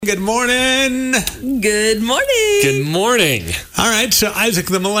Good morning. Good morning. Good morning. All right, so Isaac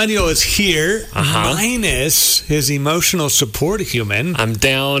the Millennial is here, minus his emotional support human. I'm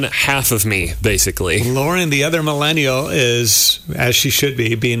down half of me, basically. Lauren, the other millennial, is, as she should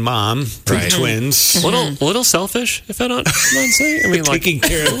be, being mom to the twins. A little selfish, if I don't say. I mean, like, taking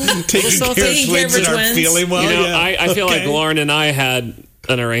care of twins that aren't feeling well. You know, I feel like Lauren and I had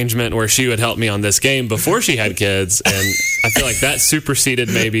an arrangement where she would help me on this game before she had kids, and I feel like that superseded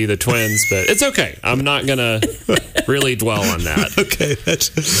maybe the twins, but it's okay. I'm not gonna really dwell on that. Okay,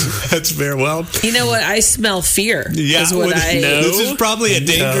 that's fair. Well, you know what? I smell fear. Yeah, is what I know. This is probably a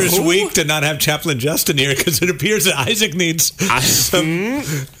dangerous week to not have Chaplain Justin here, because it appears that Isaac needs some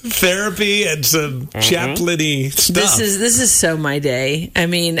therapy and some chaplain-y stuff. This is so my day. I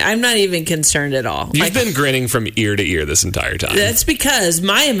mean, I'm not even concerned at all. You've been grinning from ear to ear this entire time. That's because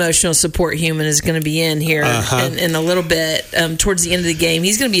my emotional support human is going to be in here in a little bit towards the end of the game.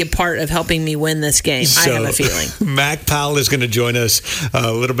 He's going to be a part of helping me win this game. I have a feeling. Mac Powell is going to join us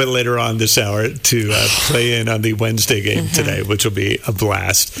a little bit later on this hour to play in on the Wednesday game today, which will be a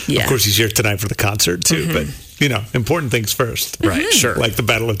blast. Yeah. Of course, he's here tonight for the concert too, but you know, important things first. Right, sure. Like the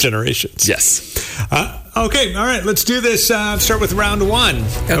Battle of Generations. Yes. Okay, all right, let's do this. Start with round one.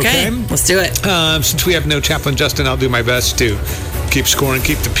 Okay, let's do it. Since we have no Chaplain Justin, I'll do my best to keep score and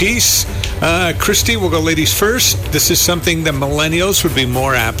keep the peace. Christy, we'll go ladies first. This is something the millennials would be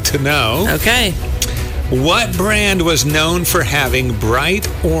more apt to know. Okay. What brand was known for having bright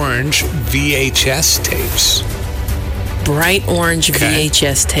orange VHS tapes? Bright orange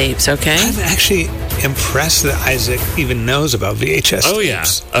VHS tapes, okay? I'm actually impressed that Isaac even knows about VHS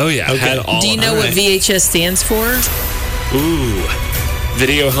tapes. Oh, yeah. Okay. Do you know what VHS stands for? Ooh.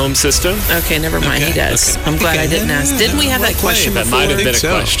 Video home system? Okay, never mind. He does. Okay. I'm glad I didn't ask. Didn't we have that question before? That might have been a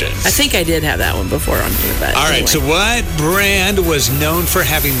question. I think I did have that one before on here. But all right, so what brand was known for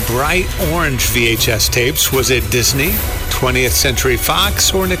having bright orange VHS tapes? Was it Disney, 20th Century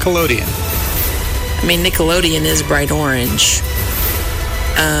Fox, or Nickelodeon? I mean, Nickelodeon is bright orange.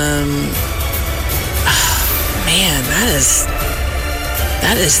 Man,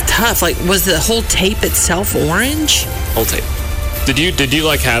 that is tough. Like, was the whole tape itself orange? Whole tape. Did you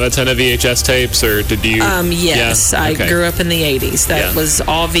like have a ton of VHS tapes, or did you? Yes, I grew up in the 80s. That was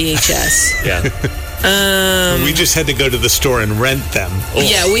all VHS. Yeah. We just had to go to the store and rent them.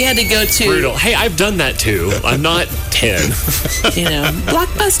 Yeah, we had to go to... Brutal. Hey, I've done that too. I'm not 10. You know,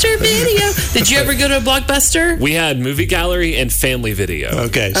 Blockbuster Video. Did you ever go to a Blockbuster? We had Movie Gallery and Family Video.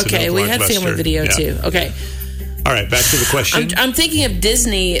 Okay, so okay, no we had Family Video too. Okay. All right, back to the question. I'm thinking of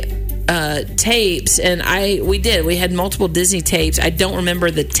Disney tapes, and we had multiple Disney tapes. I don't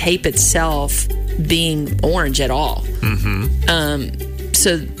remember the tape itself being orange at all.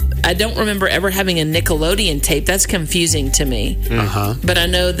 So I don't remember ever having a Nickelodeon tape. That's confusing to me. But I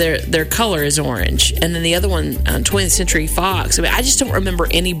know their color is orange. And then the other one, 20th Century Fox. I mean, I just don't remember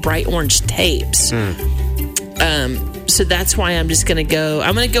any bright orange tapes. So that's why I'm just going to go.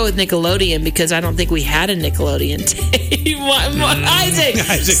 I'm going to go with Nickelodeon because I don't think we had a Nickelodeon tape. Isaac,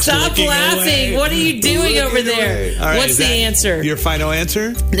 stop laughing. What are you doing over there? Right, what's the answer? Your final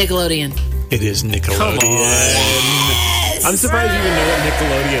answer? Nickelodeon. It is Nickelodeon. Come on. Yes. I'm surprised you even know what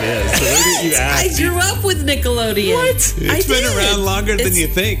Nickelodeon is. So where did you ask? I grew up with Nickelodeon. What? It's been around longer than you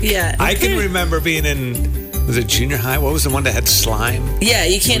think. Yeah. I can remember being in... Was it junior high? What was the one that had slime? Yeah,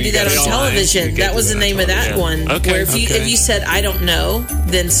 you can't do that on television. That was the name of that one. Okay. Where if you said, I don't know,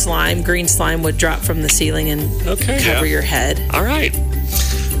 then green slime would drop from the ceiling and cover your head. All right.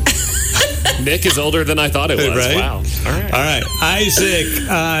 Nick is older than I thought it was. Right? Wow. All right.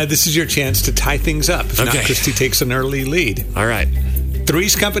 Isaac, this is your chance to tie things up. If not, Christy takes an early lead. All right.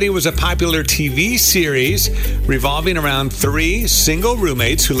 Three's Company was a popular TV series revolving around three single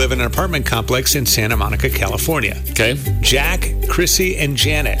roommates who live in an apartment complex in Santa Monica, California. Okay. Jack, Chrissy, and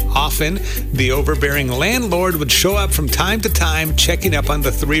Janet. Often, the overbearing landlord would show up from time to time checking up on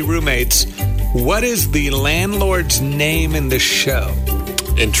the three roommates. What is the landlord's name in the show?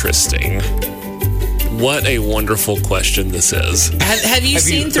 Interesting. What a wonderful question this is. Have you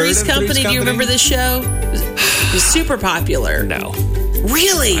seen Three's Company? Do you remember this show? It was super popular. No.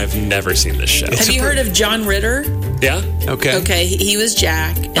 Really? I've never seen this show. Have you heard of John Ritter? Yeah. Okay. Okay, he was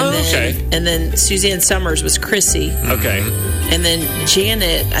Jack, and then Suzanne Summers was Chrissy. Okay. And then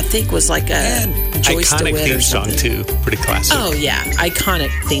Janet, I think, was like a Joyce iconic DeWitt theme or song something. too. Pretty classic. Oh yeah,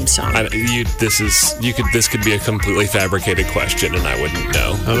 iconic theme song. This could be a completely fabricated question, and I wouldn't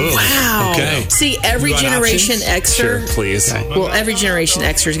know. Oh, wow. Okay. See, every Generation X'er. Sure, please. Well, every Generation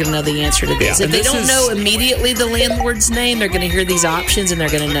X'er is going to know the answer to this. Yeah. If they don't know immediately the landlord's name, they're going to hear these options and they're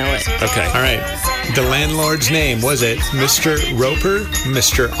going to know it. Okay. All right. the landlord's name? Was it Mr. Roper,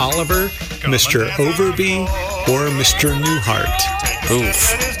 Mr. Oliver, Mr. Overby, or Mr. Newhart?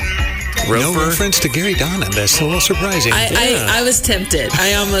 Oof. No reference to Gary Don in this. A little surprising. I was tempted.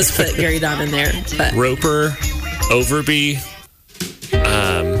 I almost put Gary Don in there. But Roper, Overby,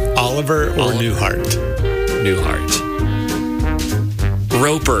 Oliver or Newhart? Newhart.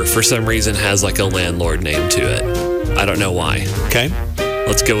 Roper, for some reason, has like a landlord name to it. I don't know why. Okay.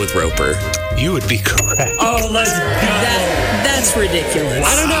 Let's go with Roper. You would be correct. Oh, let's go. That's ridiculous.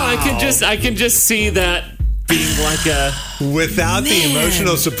 I don't know. I can just see that being like a... Without the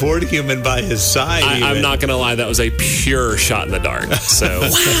emotional support human by his side. I'm not going to lie. That was a pure shot in the dark. So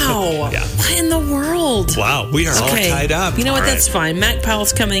wow. Yeah. What in the world? Wow. We are all tied up. You know what? All That's fine. Mac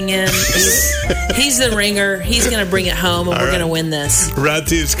Powell's coming in. He's the ringer. He's going to bring it home, and we're going to win this. Round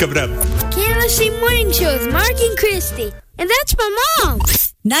 2 is coming up. Kansas City Morning Show with Mark and Christy. And that's my mom.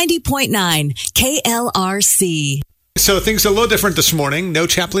 90.9 KLRC. So things are a little different this morning. No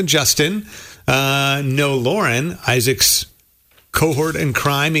Chaplain Justin. No Lauren, Isaac's cohort in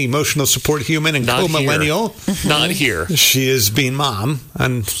crime, emotional support human, and co-millennial. Not here. She is being mom,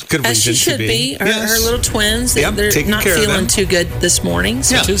 and good As reason she should to be. Her little twins, they're not feeling too good this morning.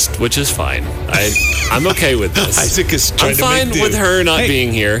 So. Which is fine. I'm okay with this. Isaac is trying I'm to fine make do. with her not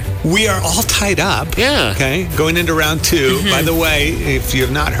being here. We are all tied up. Yeah. Okay, going into round 2. By the way, if you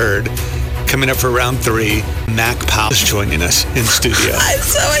have not heard, coming up for round 3, Mac Powell is joining us in studio. I'm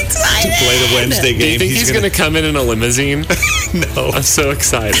so excited. To play the Wednesday game. Do you think he's going to come in a limousine? No. I'm so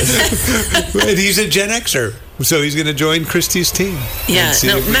excited. He's a GenX'er, so he's going to join Christy's team. Yeah,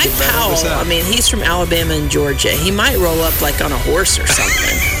 no, Mac Powell, I mean, he's from Alabama and Georgia. He might roll up like on a horse or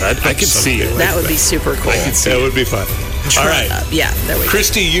something. I could see it. That would be super cool. That would be fun. All right. Yeah, there we go.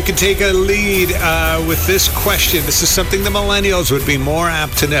 Christy, you can take a lead with this question. This is something the millennials would be more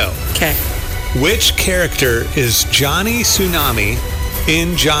apt to know. Okay. Which character is Johnny Tsunami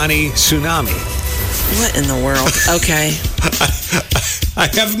in Johnny Tsunami? What in the world? Okay. I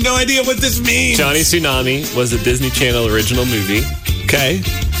have no idea what this means. Johnny Tsunami was a Disney Channel original movie. Okay.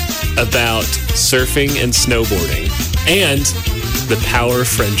 About surfing and snowboarding and the power of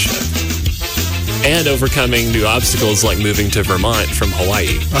friendship and overcoming new obstacles like moving to Vermont from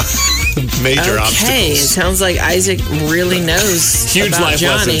Hawaii. Major obstacles. Okay, it sounds like Isaac really knows Huge about life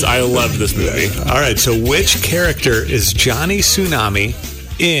Johnny. lessons. I love this movie. All right, so which character is Johnny Tsunami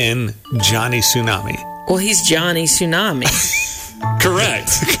in Johnny Tsunami? Well, he's Johnny Tsunami.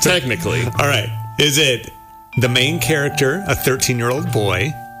 Correct, technically. All right, is it the main character, a 13-year-old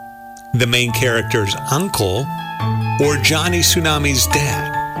boy, the main character's uncle, or Johnny Tsunami's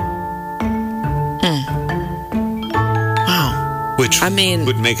dad? Which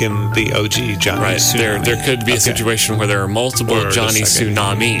would make him the OG Johnny Tsunami. There could be a situation where there are multiple Johnny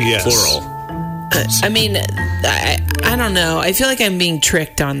Tsunami, plural. I mean, I don't know. I feel like I'm being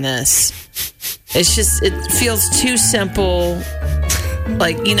tricked on this. It's just, it feels too simple.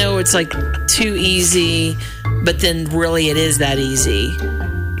 Like, you know, it's like too easy, but then really it is that easy.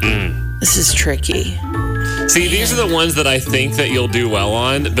 This is tricky. See, these are the ones that I think that you'll do well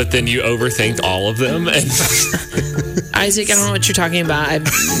on, but then you overthink all of them. And Isaac, I don't know what you're talking about. I've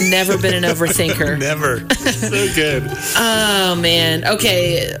never been an overthinker. Never. So good. Oh, man.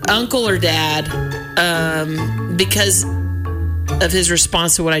 Okay, uncle or dad, because of his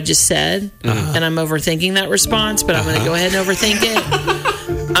response to what I just said, and I'm overthinking that response, but I'm going to go ahead and overthink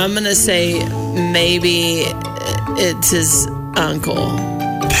it. I'm going to say maybe it's his uncle.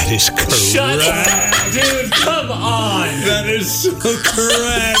 That is correct. Shut up, dude. Come on. That is so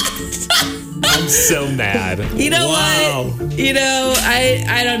correct. I'm so mad. You know what? You know,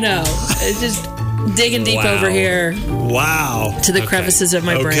 I don't know. It's just digging deep over here. Wow. To the crevices of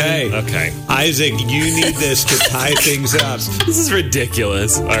my brain. Okay. Isaac, you need this to tie things up. This is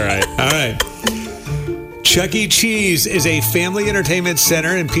ridiculous. All right. Chuck E. Cheese is a family entertainment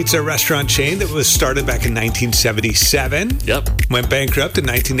center and pizza restaurant chain that was started back in 1977. Yep. Went bankrupt in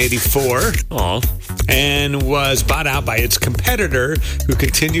 1984. Aw. And was bought out by its competitor, who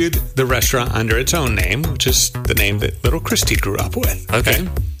continued the restaurant under its own name, which is the name that little Christy grew up with. Okay.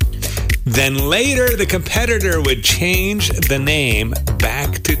 Then later, the competitor would change the name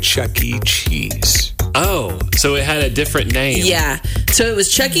back to Chuck E. Cheese. Oh, so it had a different name. Yeah. So it was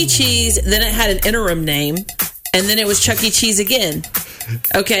Chuck E. Cheese, then it had an interim name, and then it was Chuck E. Cheese again.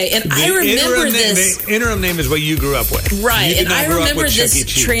 Okay, and I remember this. The interim name is what you grew up with. Right, and I remember this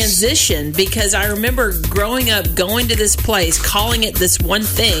transition because I remember growing up, going to this place, calling it this one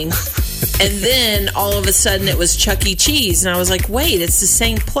thing, And then all of a sudden it was Chuck E. Cheese. And I was like, wait, it's the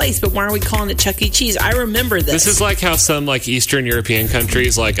same place, but why are we calling it Chuck E. Cheese? I remember this. This is like how some like Eastern European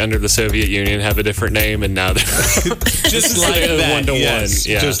countries, like under the Soviet Union, have a different name, and now they're just like that. 1 to 1. Yes,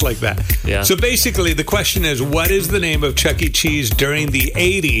 Yeah. just like that. Yeah. So basically, the question is, what is the name of Chuck E. Cheese during the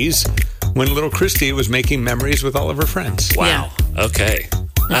 80s when little Christy was making memories with all of her friends? Wow. Okay.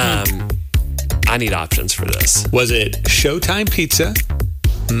 I need options for this. Was it Showtime Pizza,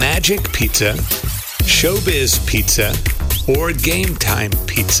 Magic Pizza, Showbiz Pizza, or Game Time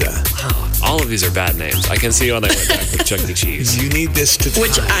Pizza? All of these are bad names. I can see why they went back with Chuck E. Cheese. You need this to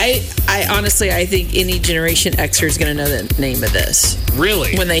Which tie. I honestly, I think any Generation Xer is going to know the name of this.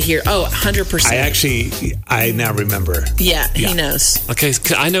 Really? When they hear, 100%. I now remember. Yeah, he knows. Okay,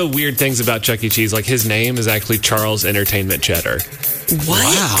 I know weird things about Chuck E. Cheese. Like his name is actually Charles Entertainment Cheddar. What?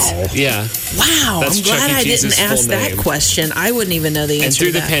 Wow. Yeah. Wow. That's I'm glad Chuck E. I Cheese's didn't ask full that name. question. I wouldn't even know the answer And through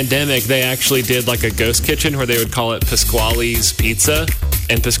to the that. pandemic, they actually did like a ghost kitchen where they would call it Pasquale's Pizza.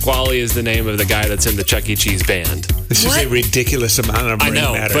 And Pasquale is the name of the guy that's in the Chuck E. Cheese band. This What? is a ridiculous amount of brain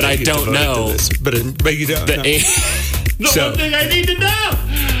know, matter but that I you don't devoted to know. this. But you don't know. The So- one thing I need to know.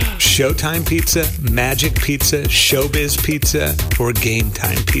 Showtime Pizza, Magic Pizza, Showbiz Pizza, or Game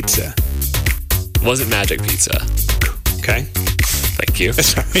Time Pizza? Was it Magic Pizza? Okay. Thank you.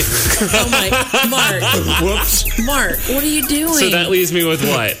 Sorry. Oh my, Mark, Whoops. Mark, what are you doing? So that leaves me with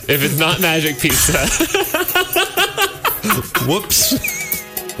what? If it's not Magic Pizza, Whoops.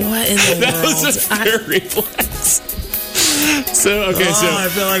 What in the that world? was a pure reflex. So, okay, I so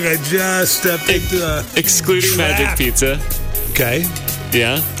feel like I just stepped into excluding trap. Magic Pizza. Okay.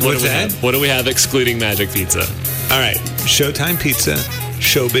 Yeah? What What's do we that? have? What do we have excluding Magic Pizza? All right. Showtime Pizza,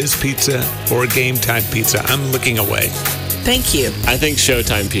 Showbiz Pizza, or Game Time Pizza? I'm looking away. Thank you. I think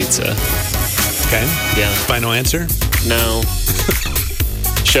Showtime Pizza. Okay. Yeah. Final answer? No.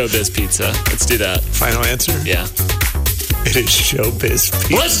 Showbiz Pizza. Let's do that. Final answer? Yeah. It is Showbiz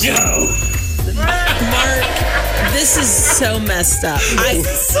Pizza. Let's go! Mark, this is so messed up.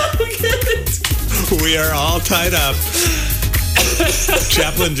 We are all tied up.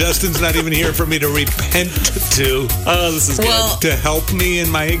 Chaplain Justin's not even here for me to repent to. Oh, this is good. Well, To help me in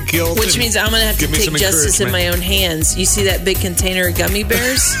my guilt. which and means I'm going to have to give me take some justice in encouragement. my own hands. You see that big container of gummy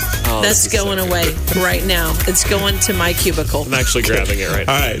bears? Oh, That's this is so going good. away right now. It's going to my cubicle. I'm actually grabbing it right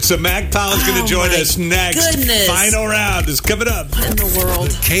now. All right, so Mac Powell's going to join my us next. goodness. Final round is coming up. What in the world?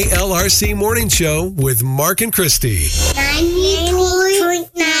 KLRC Morning Show with Mark and Christy.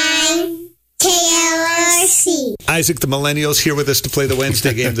 90.9 KLRC. Isaac the Millennial's here with us to play the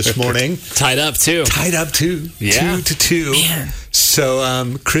Wednesday game this morning. Tied up, too. Tied up to Yeah. 2-2. Man.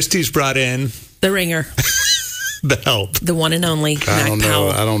 So Christy's brought in The ringer. the help. The one and only I Mac don't know. Powell.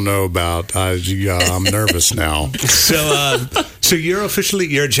 I don't know about. I'm nervous now. So you're a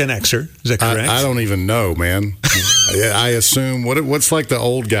Gen X'er. Is that correct? I don't even know, man. I assume what's like the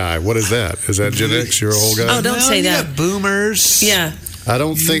old guy. What is that? Is that Gen X? Your old guy? Oh, don't say you that. got boomers. Yeah. I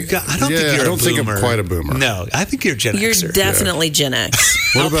don't think. I don't think you're I don't a think boomer. I'm quite a boomer. No, I think you're Gen You're X'er. definitely Gen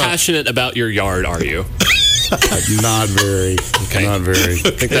X. How about- passionate about your yard are you? Not very. Okay. Not very.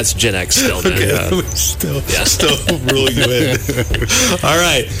 I think that's Gen X still, then. Yeah. Still rule you in. All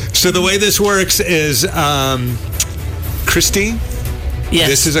right. So the way this works is, Christy, Yes.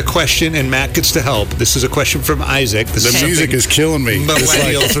 this is a question, and Matt gets to help. This is a question from Isaac. This The is music something is killing me.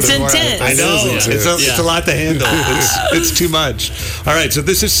 millennials It's are- intense. I know. It is It's intense. a lot to handle. It's too much. All right. So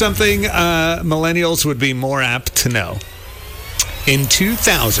this is something millennials would be more apt to know. In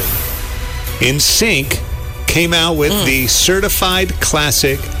 2000, NSYNC came out with the certified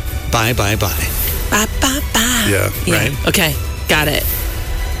classic Bye Bye Bye. Bye, bye, bye. Yeah. Right. Okay. Got it.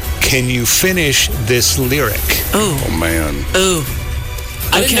 Can you finish this lyric? Oh man. Ooh.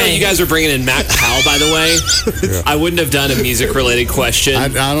 I didn't know Okay. you guys were bringing in Mac Powell, by the way. I wouldn't have done a music-related question. I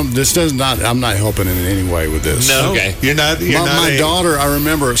don't. This does not. I'm not helping in any way with this. No. Okay. You're not. My daughter, I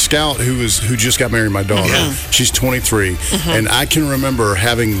remember Scout, who just got married. My daughter, Yeah. she's 23, and I can remember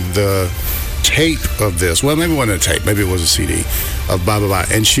having the tape of this. Well, maybe it wasn't a tape. Maybe it was a CD of Bye Bye Bye,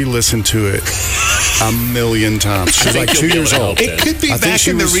 and she listened to it a million times. She's think like you'll 2 be years able to old. help It could be I think back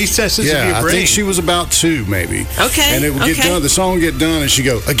she in the was- recesses yeah, of your brain. I think she was about 2, maybe. Okay, And it would get okay. done. The song would get done, and she'd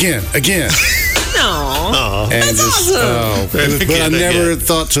go again. No. And That's just, awesome. but I Again, never again.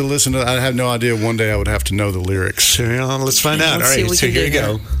 thought to listen to. I have no idea. One day I would have to know the lyrics. So, let's find out. Let's All see right. what So we can here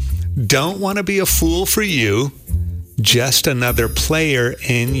you do go. Don't want to be a fool for you. Just another player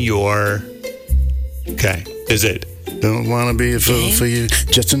in your. Okay. Is it? Don't want to be a fool Game? for you.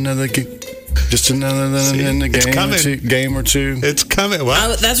 Just another. Just another in the game or two. It's coming.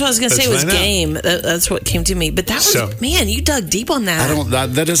 Well, that's what I was going to say. Was game. That's what came to me. But that was man. You dug deep on that.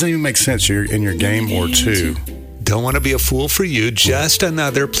 That doesn't even make sense. You're in your game or two. Don't want to be a fool for you. Just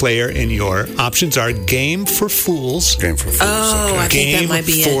another player in your options are game for fools. Game for fools. Oh, okay. I think that might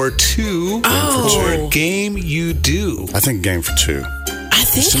be Game for two. Or game you do. I think game for two. I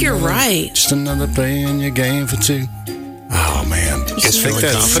think you're right. Just another play in your game for two. Oh man, I think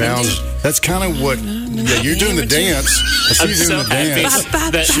that sounds. That's kind of what. Yeah, you're doing the dance. I see you doing the dance.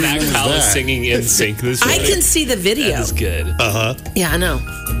 That Mac Powell is singing in sync this way. I can see the video. That is good. Yeah, I know.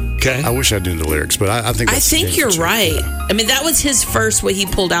 Okay. I wish I knew the lyrics, but I think. I think you're right. I mean, that was his first. What he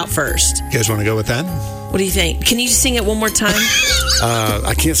pulled out first. You guys want to go with that? What do you think? Can you just sing it one more time?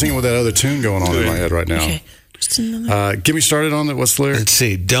 I can't sing it with that other tune going on in my head right now. Okay. Get me started on it. What's the lyric? Let's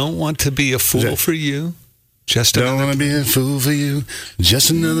see. Don't want to be a fool for you. Don't want to be a fool for you.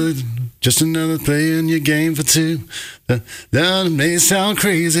 Just another play in your game for two. That may sound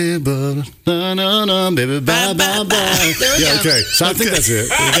crazy, but no, baby, bye. Yeah, okay. So I think that's it. You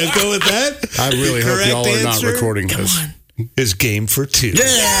guys go with that? I really hope y'all are not recording this. Is game for two. Yeah.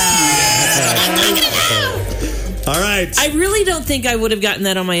 All right. I really don't think I would have gotten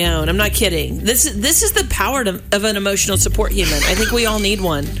that on my own. I'm not kidding. This is the power of an emotional support human. I think we all need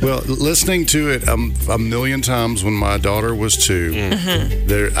one. Well, listening to it a million times when my daughter was 2,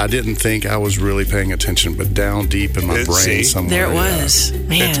 I didn't think I was really paying attention, but down deep in my brain somewhere. There it was.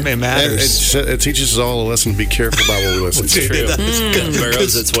 Man. It matters. It teaches us all a lesson to be careful about what we listen to.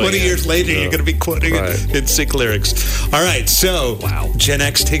 Because 20 years later, you're going to be quoting it in sync lyrics. All right. So, Gen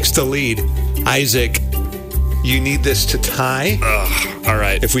X takes the lead. Isaac, you need this to tie. All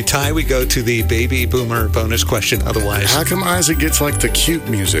right. If we tie, we go to the baby boomer bonus question. Otherwise, how come Isaac gets like the cute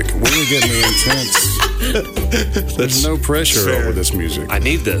music? We're getting the intense. There's no pressure over this music. I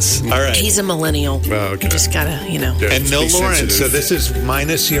need this. All right. He's a millennial. Oh, okay. You just gotta, And no Lauren. So this is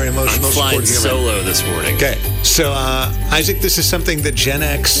minus your emotional support. I'm flying solo this morning. Okay. So Isaac, this is something that Gen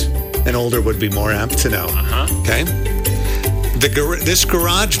X and older would be more apt to know. Okay. This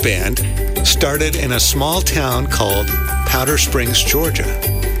garage band started in a small town called Powder Springs, Georgia.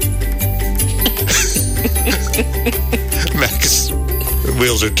 Mac's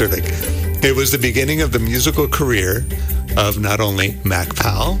wheels are turning. It was the beginning of the musical career of not only Mac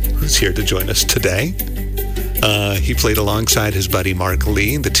Powell, who's here to join us today. He played alongside his buddy Mark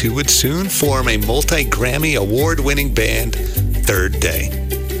Lee. The two would soon form a multi-Grammy award-winning band, Third Day.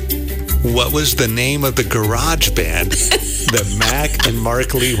 What was the name of the garage band that Mac and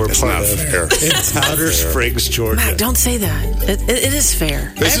Mark Lee were part of in Powder Springs, Georgia? Mac, don't say that. It is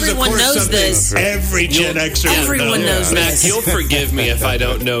fair. Everyone knows this. Every Gen Xer. Everyone knows this. Mac, you'll forgive me if I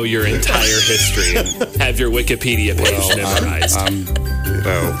don't know your entire history and have your Wikipedia page memorized.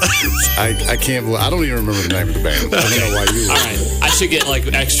 I can't. I don't even remember the name of the band. I don't know why you. All right, I should get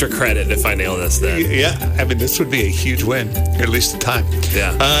extra credit if I nail this. Then, yeah. I mean, this would be a huge win, or at least a time.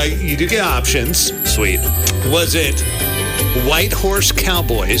 Yeah. You do get options. Sweet. Was it White Horse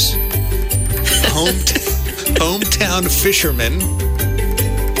Cowboys, Hometown Fishermen,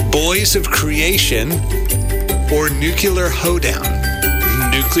 Boys of Creation, or Nuclear Hoedown?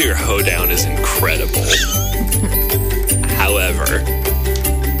 Nuclear Hoedown is incredible. However,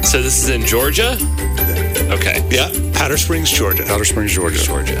 so this is in Georgia? Okay. Yeah, Powder Springs, Georgia. Powder Springs, Georgia.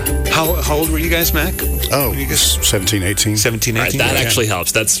 How old were you guys, Mac? Oh, 17, 18. 17, 18. Right, that actually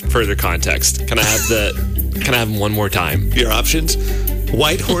helps. That's further context. Can I have them one more time? Your options?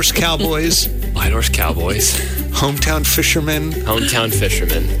 White Horse Cowboys. White Horse Cowboys. Hometown Fishermen. Hometown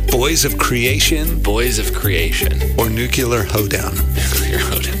Fishermen. Boys of Creation. Boys of Creation. Or Nuclear Hoedown. Nuclear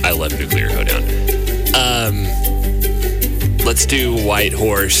Hoedown. I love Nuclear Hoedown. Let's do White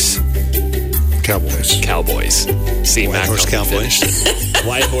Horse Cowboys. See, White Horse Cowboys.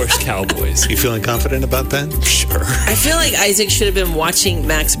 White Horse Cowboys. You feeling confident about that? Sure. I feel like Isaac should have been watching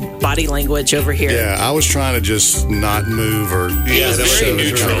Mac's body language over here. Yeah, I was trying to just not move or. He was very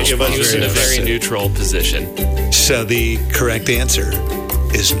neutral. He was in a very neutral position. So the correct answer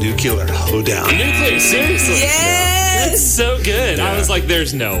is Nuclear Hoedown. Nuclear, seriously? Yes! That's so good. Yeah. I was like,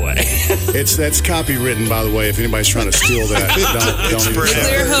 there's no way. That's copywritten, by the way. If anybody's trying to steal that, don't even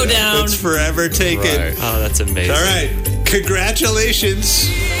Nuclear Hoedown. It's forever taken. Right. Oh, that's amazing. All right. Congratulations,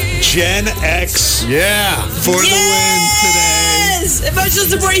 Gen X. Yeah. For the win today. Yes! Emotional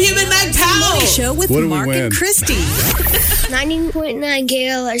support human, Mac Powell. Show with Mark and Christy. 90.9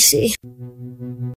 KLRC.